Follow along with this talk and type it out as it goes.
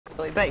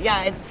Exactly. But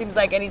yeah, it seems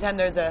like anytime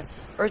there's a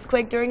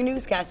earthquake during a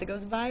newscast, it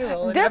goes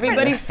viral and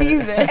everybody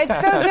sees it.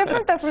 It's so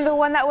different though from the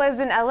one that was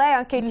in LA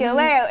on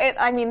KTLA.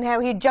 I mean, how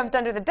he jumped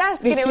under the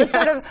desk and it was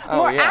sort of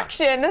more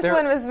action. This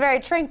one was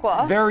very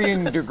tranquil.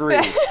 Varying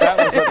degrees. That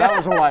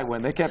was a light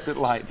one. They kept it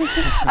light. All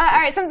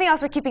right, something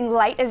else we're keeping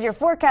light is your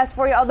forecast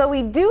for you, although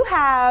we do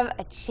have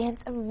a chance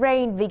of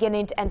rain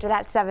beginning to enter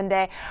that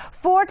 7-day.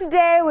 For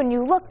today, when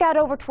you looked out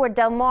over toward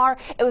Del Mar,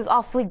 it was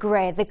awfully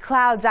gray. The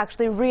clouds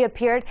actually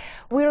reappeared.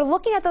 We were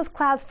looking at those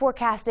clouds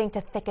forecasting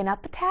to thicken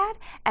up a tad,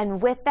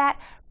 and with that,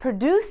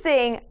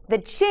 producing the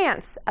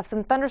chance of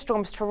some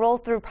thunderstorms to roll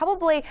through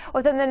probably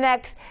within the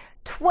next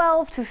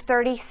 12 to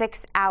 36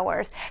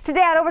 hours. Today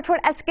out over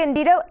toward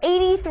Escondido,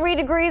 83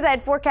 degrees. I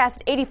had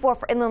forecasted 84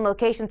 for inland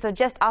locations, so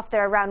just off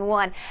there around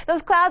 1.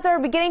 Those clouds are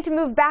beginning to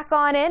move back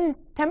on in.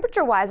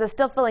 Temperature-wise, I'm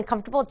still feeling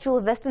comfortable.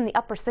 Chula Vista in the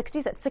upper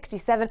 60s at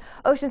 67.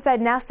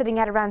 Oceanside now sitting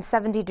at around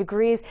 70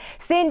 degrees.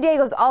 San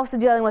Diego's also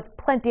dealing with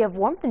plenty of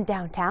warmth in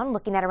downtown,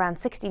 looking at around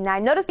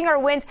 69. Noticing our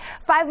winds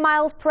 5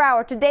 miles per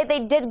hour. Today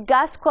they did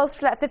gust close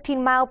to that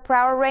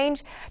 15-mile-per-hour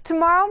range.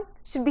 Tomorrow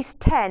should be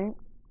 10.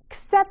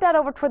 Except out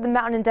over toward the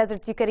mountain and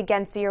deserts, you could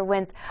again see your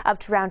winds up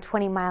to around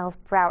 20 miles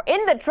per hour.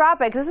 In the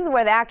tropics, this is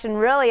where the action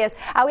really is.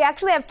 We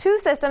actually have two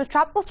systems.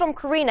 Tropical Storm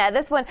Karina,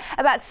 this one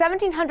about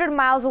 1,700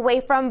 miles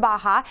away from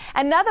Baja.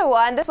 Another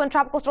one, this one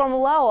Tropical Storm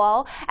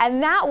Lowell,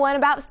 and that one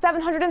about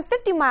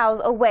 750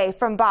 miles away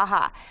from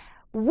Baja.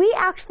 We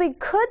actually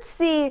could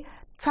see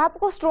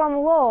Tropical Storm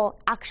Lowell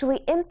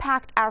actually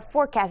impact our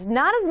forecast.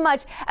 Not as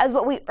much as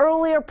what we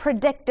earlier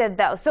predicted,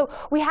 though. So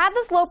we had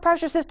this low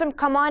pressure system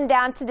come on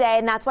down today,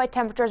 and that's why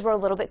temperatures were a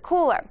little bit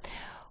cooler.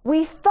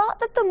 We thought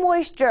that the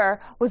moisture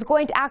was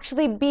going to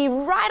actually be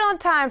right on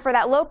time for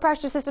that low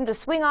pressure system to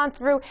swing on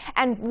through,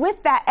 and with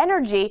that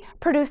energy,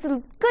 produce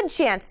a good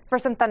chance for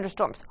some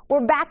thunderstorms.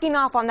 We're backing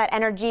off on that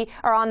energy,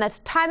 or on the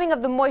timing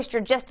of the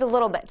moisture, just a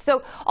little bit.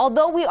 So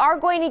although we are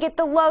going to get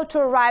the low to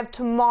arrive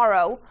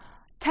tomorrow,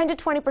 10 to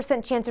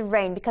 20% chance of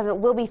rain because it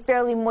will be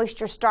fairly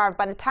moisture starved.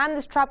 By the time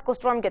this tropical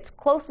storm gets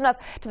close enough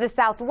to the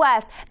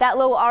southwest, that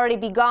low will already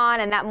be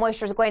gone and that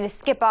moisture is going to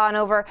skip on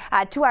over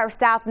to our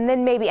south and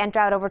then maybe enter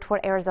out over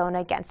toward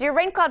Arizona again. So your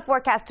rain cloud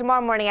forecast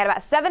tomorrow morning at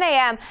about 7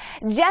 a.m.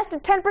 Just a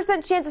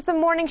 10% chance of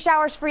some morning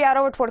showers for you out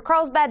over toward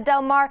Carlsbad,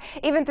 Del Mar,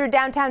 even through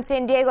downtown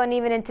San Diego and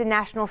even into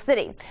National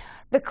City.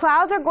 The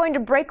clouds are going to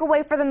break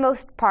away for the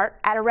most part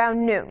at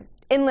around noon.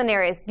 Inland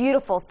areas,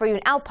 beautiful for you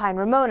in Alpine,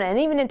 Ramona, and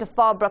even into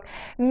Fallbrook.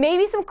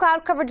 Maybe some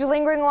cloud coverage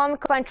lingering along the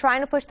coastline,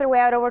 trying to push their way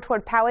out over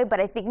toward Poway, but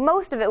I think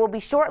most of it will be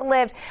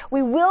short-lived.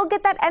 We will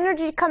get that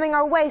energy coming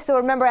our way, so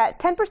remember that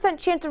 10%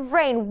 chance of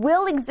rain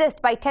will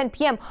exist by 10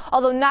 p.m.,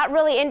 although not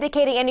really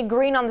indicating any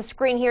green on the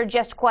screen here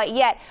just quite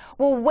yet.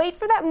 We'll wait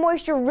for that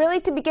moisture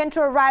really to begin to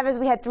arrive as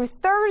we head through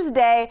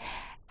Thursday.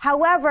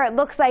 However, it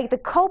looks like the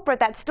culprit,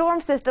 that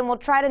storm system, will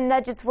try to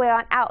nudge its way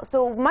on out,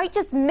 so it might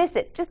just miss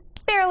it. Just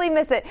barely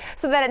miss it,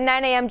 so that at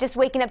 9 a.m. just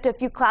waking up to a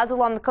few clouds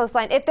along the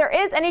coastline. If there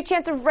is any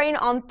chance of rain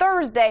on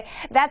Thursday,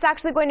 that's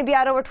actually going to be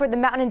out over toward the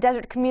mountain and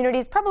desert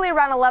communities, probably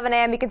around 11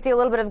 a.m. You can see a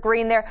little bit of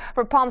green there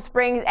for Palm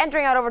Springs,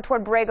 entering out over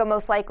toward Borrego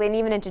most likely, and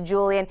even into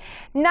Julian.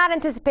 Not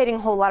anticipating a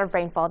whole lot of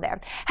rainfall there.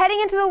 Heading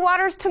into the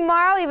waters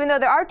tomorrow, even though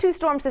there are two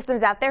storm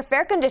systems out there,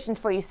 fair conditions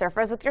for you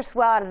surfers with your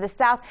swell out of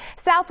the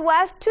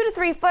southwest, 2 to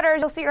 3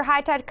 footers. You'll see your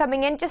high tide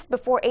coming in just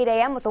before 8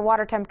 a.m. with a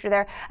water temperature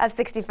there of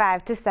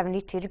 65 to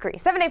 72 degrees.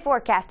 7-day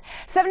forecast.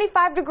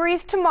 75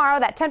 degrees tomorrow,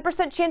 that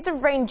 10% chance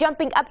of rain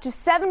jumping up to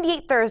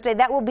 78 Thursday.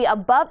 That will be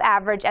above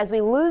average as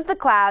we lose the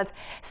clouds.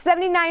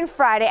 79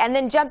 Friday, and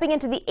then jumping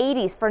into the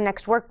 80s for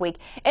next work week.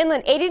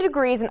 Inland 80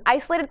 degrees, an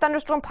isolated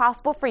thunderstorm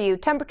possible for you.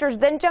 Temperatures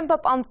then jump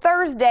up on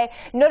Thursday.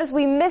 Notice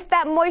we missed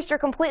that moisture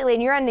completely,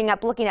 and you're ending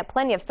up looking at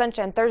plenty of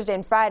sunshine Thursday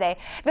and Friday.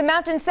 The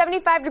mountains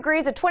 75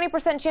 degrees, a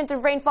 20% chance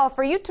of rainfall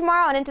for you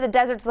tomorrow, and into the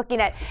deserts looking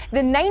at the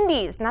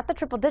 90s, not the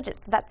triple digits.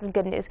 That's some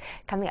good news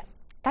coming up.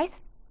 Guys?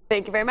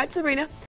 Thank you very much, Sabrina.